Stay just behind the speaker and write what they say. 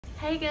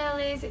Hey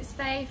girlies, it's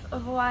Faith,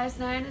 otherwise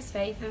known as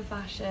Faith in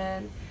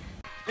Fashion.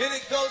 And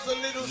it goes a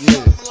little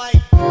something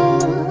like.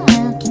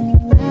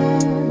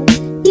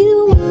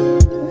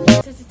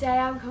 So today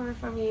I'm coming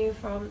from you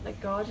from the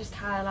gorgeous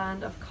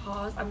Thailand, of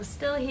course. I'm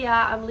still here,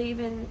 I'm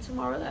leaving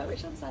tomorrow though,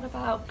 which I'm sad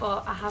about,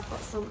 but I have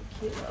got some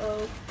cute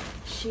little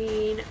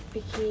SHEIN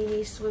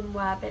bikini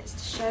swimwear bits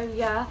to show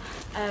you.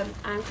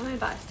 I'm coming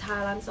back to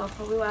Thailand, so I'll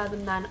probably wear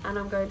them then, and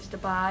I'm going to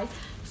Dubai.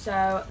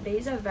 So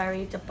these are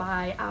very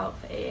Dubai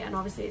outfit, and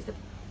obviously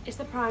it's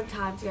the prime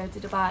time to go to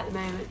Dubai at the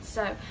moment.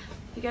 So if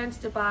you're going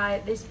to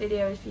Dubai, this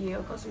video is for you.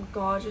 I've got some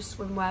gorgeous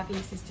swimwear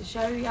pieces to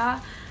show you.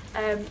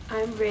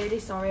 I'm really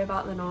sorry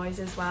about the noise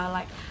as well.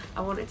 Like,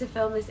 I wanted to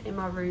film this in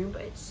my room,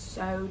 but it's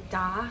so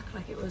dark,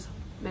 like it was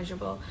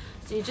miserable.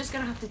 So you're just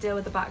gonna have to deal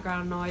with the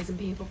background noise and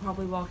people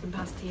probably walking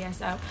past here,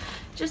 so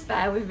just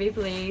bear with me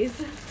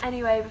please.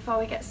 Anyway, before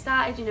we get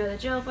started, you know the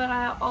drill, but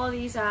all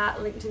these are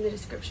linked in the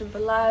description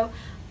below.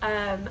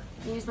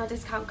 Use my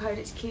discount code,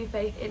 it's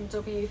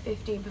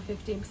QFaithInW15 for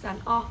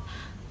 15% off.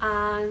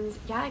 And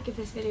yeah, give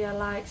this video a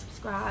like,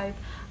 subscribe,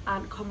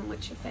 and comment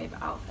which your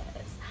favourite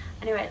outfit is.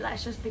 Anyway,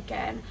 let's just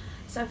begin.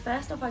 So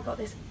first off, I got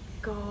this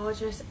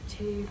gorgeous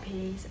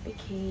two-piece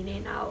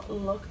bikini. Now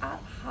look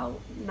at how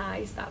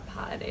nice that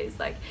pattern is.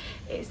 Like,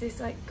 it's this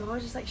like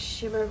gorgeous, like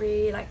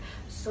shimmery, like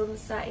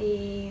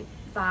sunset-y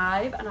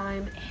vibe, and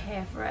I'm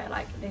here for it.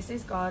 Like, this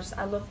is gorgeous.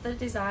 I love the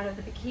design of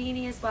the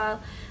bikini as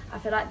well. I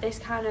feel like this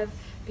kind of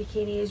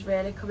bikini is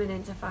really coming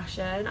into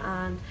fashion,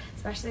 and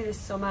especially this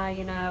summer,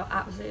 you know,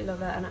 absolutely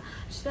love it. And I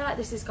just feel like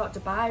this has got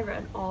Dubai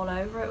written all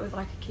over it, with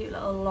like a cute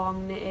little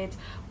long knitted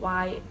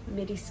white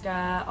midi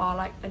skirt or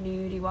like a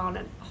nudie one,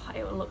 and oh,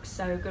 it will look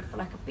so good for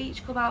like a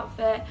beach club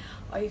outfit,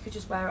 or you could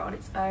just wear it on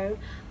its own.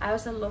 I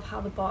also love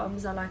how the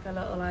bottoms are like a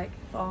little like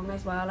thong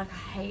as well. Like, I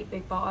hate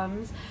big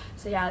bottoms,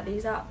 so yeah,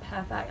 these are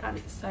perfect and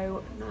it's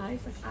so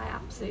nice. Like, I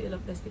absolutely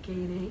love this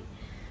bikini.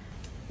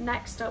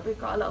 Next up, we've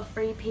got a little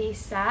three-piece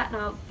set.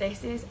 Now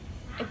this is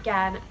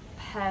again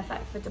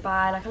perfect for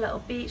Dubai, like a little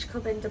beach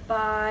club in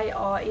Dubai,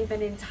 or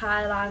even in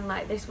Thailand.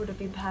 Like, this would have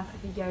been perfect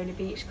for Yoni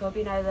Beach Club,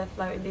 you know, the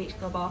floating beach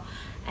club, or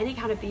any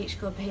kind of beach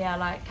club here,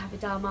 like Cafe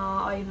Del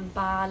Mar or even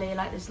Bali.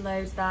 Like, there's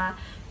loads there.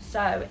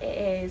 So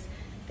it is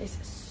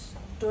this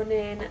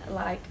stunning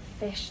like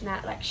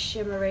fishnet, like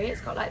shimmery.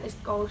 It's got like this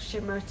gold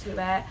shimmer to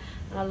it,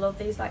 and I love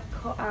these like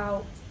cut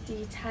out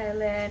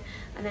detailing.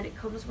 And then it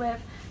comes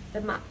with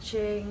the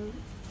matching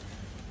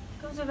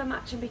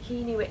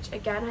bikini, which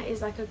again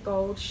is like a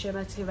gold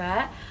shimmer to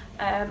it.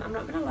 I'm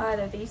not gonna lie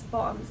though, these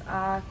bottoms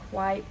are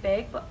quite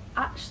big, but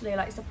actually,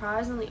 like,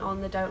 surprisingly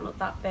on, they don't look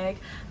that big.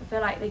 I feel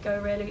like they go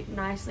really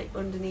nicely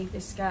underneath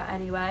this skirt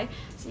anyway,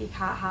 so you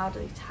can't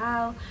hardly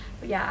tell.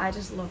 But yeah, I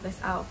just love this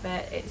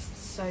outfit. It's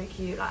so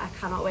cute. Like, I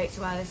cannot wait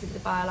to wear this in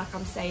Dubai. Like,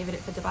 I'm saving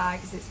it for Dubai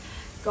because it's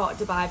got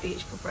Dubai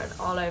Beach Club written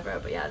all over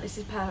it. But yeah, this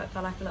is perfect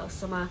for like a little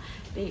summer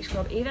beach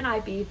club. Even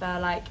Ibiza,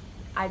 like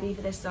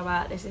Ibiza this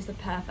summer, this is the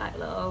perfect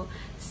little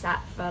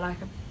set for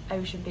like an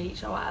ocean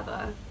beach or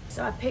whatever.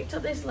 So I picked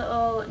up this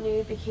little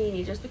nude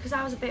bikini just because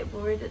I was a bit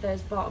worried that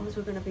those bottoms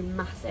were going to be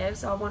massive,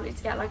 so I wanted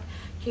to get like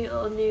a cute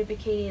little nude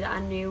bikini that I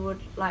knew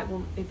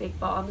wouldn't be big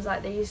bottoms.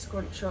 Like, these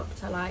scrunch up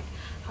to like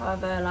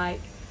however like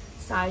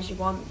size you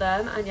want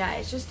them, and yeah,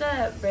 it's just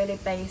a really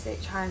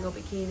basic triangle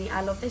bikini.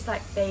 I love this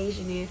like beige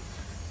nude.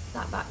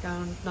 That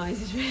background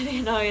noise is really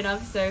annoying,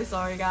 I'm so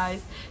sorry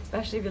guys,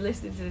 especially if you're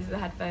listening to this with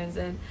headphones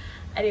in.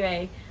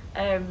 Anyway,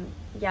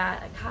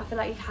 yeah, I feel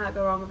like you can't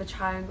go wrong with a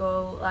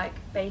triangle like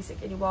basic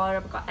in your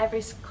wardrobe. I've got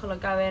every colour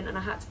going, and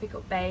I had to pick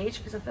up beige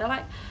because I feel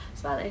like,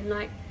 especially in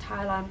like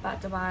Thailand, but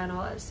Dubai and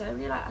all that, there's so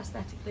many like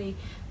aesthetically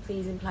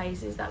pleasing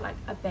places that like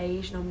a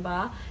beige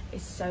number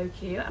is so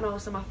cute. And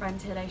also my friend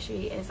today,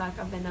 she is like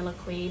a vanilla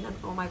queen, and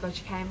oh my god,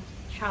 she came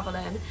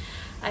travelling.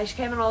 She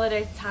came on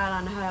holiday to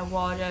Thailand. Her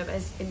wardrobe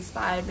has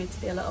inspired me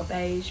to be a little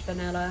beige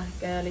vanilla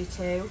girly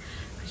too,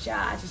 because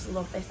yeah, I just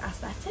love this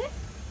aesthetic.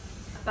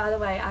 By the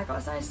way, I got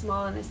a size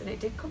small in this and it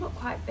did come up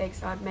quite big,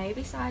 so I'd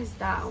maybe size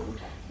down.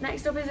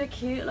 Next up is a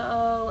cute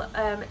little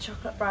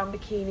chocolate brown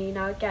bikini.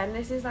 Now again,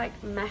 this is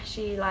like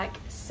meshy, like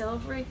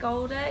silvery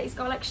goldy. It's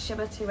got like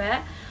shimmer to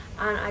it,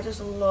 and I just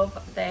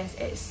love this.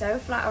 It's so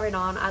flattering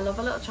on. I love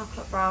a little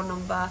chocolate brown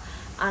number,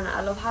 and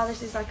I love how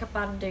this is like a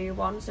bandeau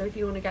one, so if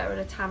you want to get rid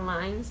of tan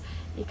lines,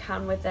 you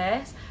can with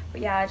this.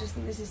 But yeah, I just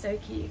think this is so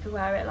cute. You could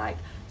wear it like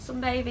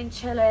sunbathing,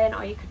 chilling,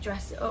 or you could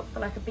dress it up for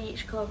like a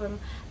beach club and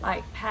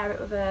like pair it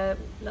with a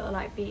little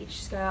like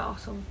beach skirt or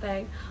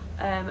something.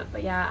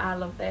 But yeah, I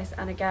love this,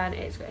 and again,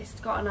 it's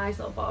got a nice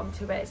little bottom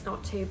to it. It's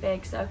not too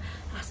big, so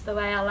that's the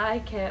way I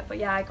like it. But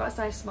yeah, I got a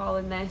size small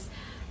in this.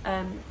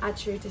 Add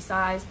true to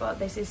size, but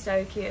this is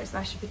so cute,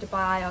 especially for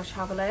Dubai or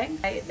traveling.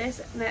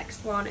 This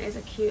next one is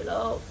a cute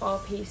little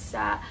four-piece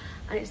set,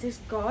 and it's this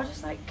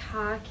gorgeous like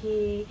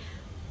khaki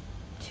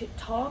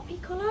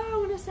taupey colour, I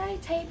want to say,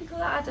 tapey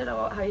colour, I don't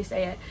know how you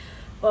say it,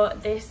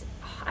 but this,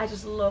 I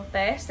just love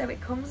this. So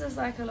it comes as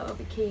like a little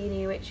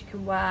bikini which you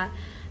can wear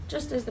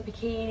just as the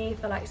bikini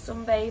for like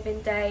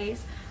sunbathing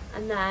days,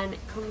 and then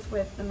it comes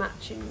with the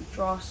matching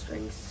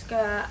drawstring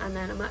skirt and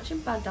then a matching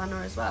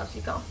bandana as well. So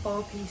you've got a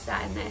 4-piece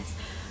set in this,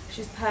 which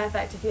is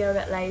perfect if you're a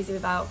bit lazy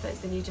with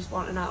outfits and you just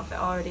want an outfit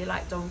already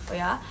like done for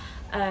you.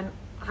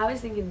 I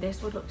was thinking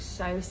this would look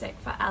so sick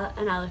for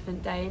an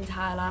elephant day in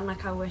Thailand.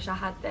 Like, I wish I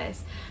had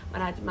this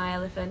when I did my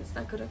elephants.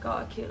 I could have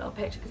got a cute little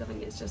picture, because I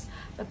think it's just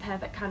the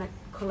perfect kind of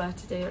colour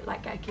to do,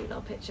 like get a cute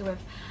little picture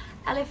with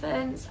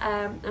elephants.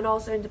 And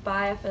also in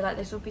Dubai, I feel like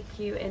this would be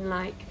cute in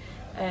like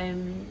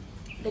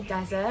the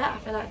desert. I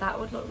feel like that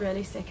would look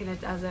really sick in a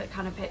desert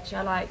kind of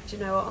picture, like, do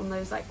you know what, on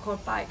those like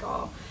quad bike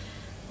or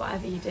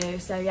whatever you do.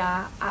 So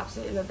yeah,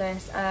 absolutely love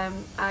this.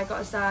 I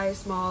got a size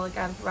small,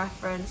 again for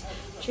reference,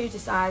 true to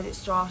size,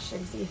 it's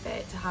drawstring, so you fit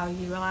it to how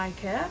you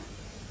like it.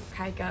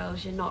 Okay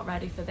girls, you're not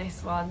ready for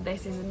this one.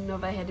 This is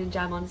another hidden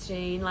gem on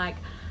SHEIN. Like,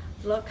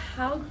 look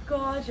how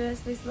gorgeous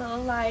this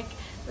little like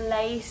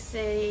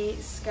lacy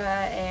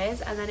skirt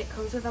is, and then it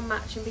comes with a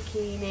matching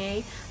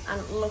bikini,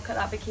 and look at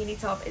that bikini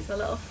top. It's a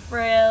little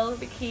frill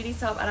bikini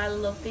top, and I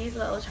love these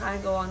little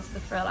triangle ones with the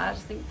frill. I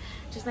just think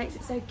it just makes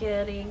it so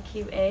girly and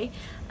cutie.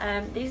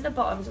 These are the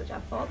bottoms, which I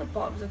thought the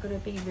bottoms are going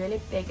to be really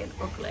big and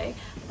ugly,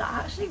 but they're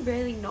actually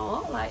really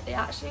not. Like, they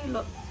actually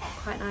look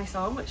quite nice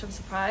on, which I'm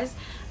surprised.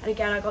 And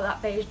again, I got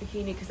that beige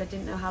bikini because I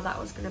didn't know how that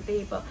was going to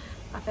be, but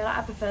I feel like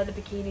I prefer the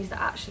bikinis that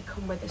actually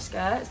come with the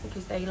skirts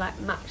because they like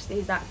match the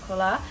exact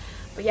colour.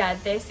 But yeah,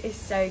 this is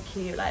so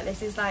cute. Like,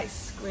 this is like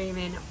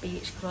screaming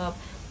beach club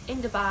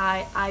in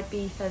Dubai,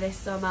 Ibiza this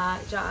summer.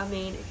 Do you know what I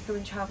mean? If you're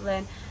coming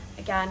travelling,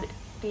 again,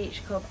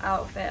 beach club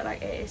outfit,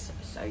 like, it is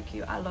so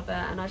cute. I love it,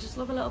 and I just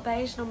love a little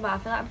beige number. I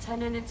feel like I'm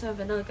turning into a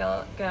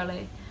vanilla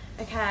girly.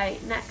 Okay,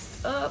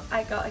 next up,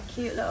 I got a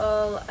cute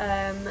little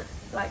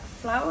like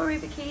flowery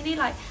bikini.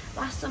 Like,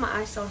 last summer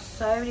I saw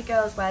so many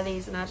girls wear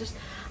these, and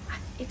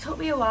it took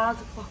me a while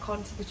to clock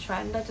onto the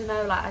trend. I don't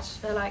know, like, I just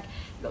feel like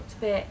it looked a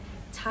bit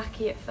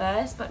tacky at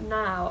first, but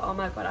now, oh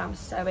my god, I'm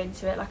so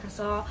into it. Like, I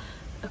saw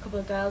a couple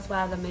of girls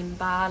wear them in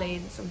Bali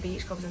in some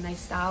beach clubs, and they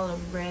styled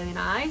them really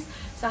nice.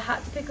 So I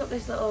had to pick up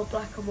this little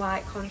black and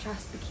white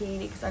contrast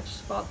bikini because I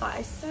just thought that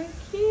is so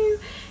cute.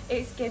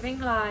 It's giving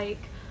like,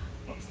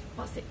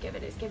 what's it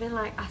giving? It's giving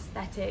like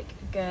aesthetic,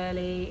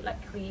 girly,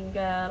 like clean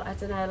girl, I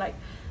don't know, like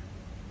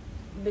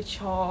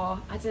mature,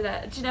 I don't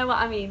know, do you know what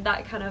I mean,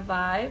 that kind of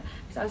vibe.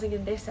 So I was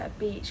thinking this at a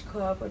beach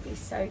club would be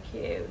so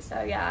cute.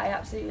 So yeah, I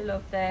absolutely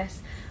love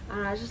this,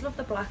 and I just love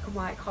the black and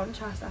white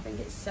contrast. I think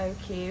it's so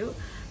cute,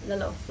 and the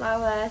little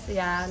flowers. So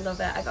yeah, I love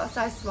it. I got a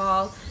size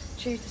small,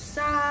 true to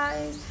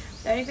size.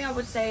 The only thing I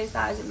would say is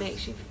that it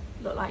makes you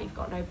look like you've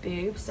got no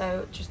boobs,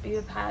 so just be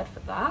prepared for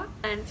that.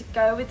 And to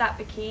go with that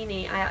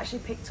bikini, I actually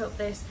picked up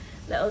this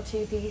little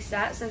 2-piece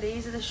set. So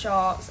these are the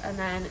shorts, and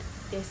then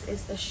this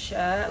is the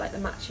shirt, like the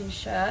matching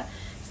shirt.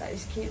 It's like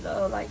this cute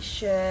little like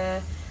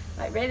shirt,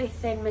 like really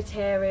thin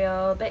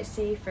material, a bit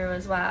see-through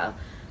as well.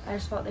 I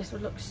just thought this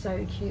would look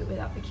so cute with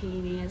that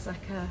bikini as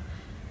like a,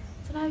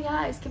 I don't know,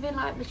 yeah, it's giving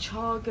like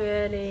mature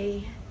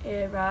girly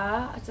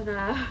era, I don't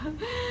know.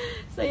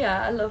 So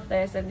yeah, I love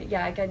this, and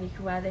yeah, again, you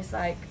can wear this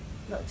like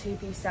little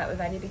 2-piece set with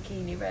any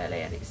bikini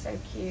really, and it's so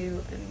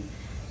cute. And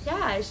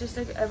yeah, it's just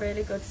a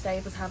really good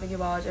staple to have in your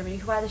wardrobe. I mean, you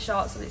can wear the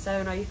shorts on its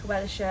own, or you can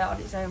wear the shirt on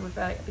its own with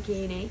like a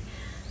bikini.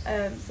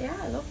 So yeah,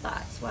 I love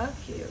that, it's well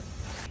cute.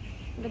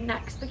 The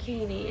next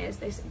bikini is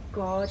this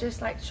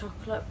gorgeous like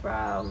chocolate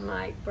brown,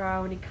 like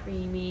browny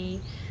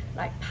creamy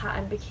like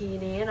pattern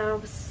bikini, and I'm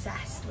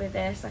obsessed with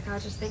this. Like, I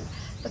just think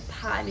the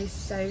pattern is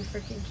so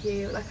freaking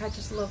cute. Like, I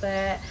just love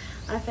it.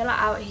 And I feel like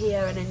out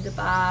here and in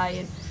Dubai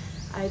and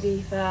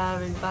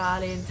Ibiza and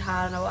Bali and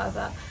Thailand or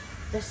whatever,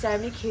 there's so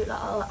many cute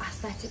little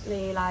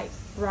aesthetically like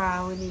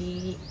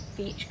browny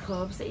beach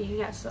clubs that you can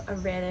get a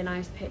really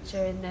nice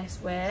picture in this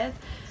with.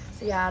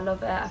 So yeah, I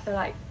love it. I feel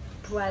like you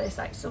could wear this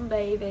like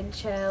sunbathing,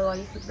 chill, or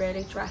you could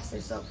really dress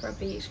this up for a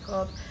beach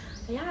club.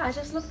 But yeah, I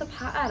just love the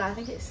pattern. I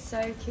think it's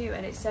so cute,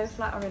 and it's so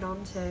flattering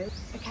on too.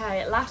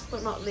 Okay, last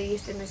but not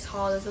least in this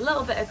haul, there's a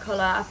little bit of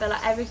colour. I feel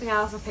like everything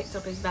else I picked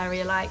up is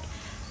very like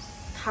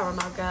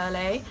caramel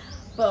girly,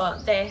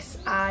 but this,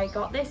 I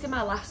got this in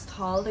my last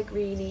haul, the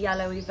greeny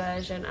yellowy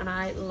version, and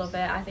I love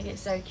it. I think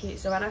it's so cute.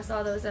 So when I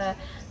saw there was a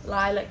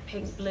lilac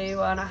pink blue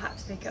one, I had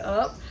to pick it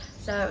up.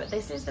 So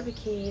this is the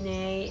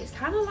bikini. It's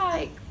kind of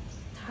like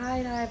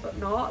tie-dye, but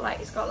not, like,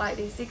 it's got like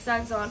these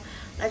zigzags on.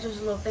 I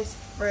just love this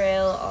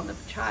frill on the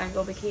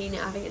triangle bikini.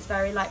 I think it's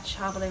very like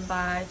traveling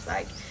vibes,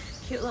 like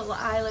cute little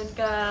island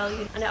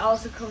girl. And it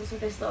also comes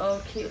with this little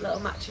cute little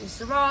matching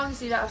sarong,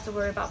 so you don't have to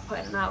worry about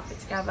putting an outfit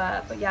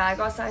together. But yeah, I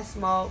got a size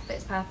small,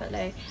 fits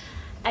perfectly.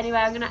 Anyway,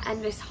 I'm gonna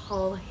end this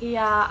haul here.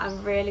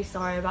 I'm really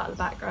sorry about the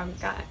background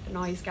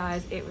noise,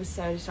 guys. It was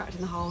so distracting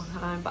the whole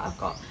time, but I've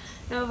got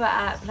no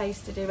better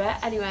place to do it.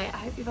 Anyway, I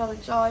hope you've all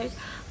enjoyed.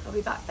 I'll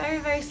be back very,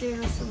 very soon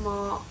with some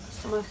more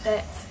summer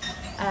fits,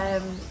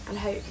 and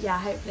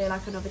hopefully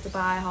like another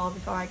Dubai haul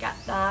before I get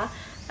there.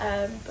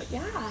 But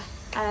yeah,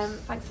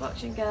 thanks for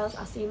watching, girls.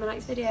 I'll see you in my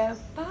next video.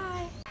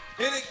 Bye.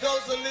 And it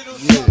goes a little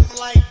something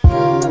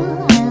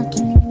like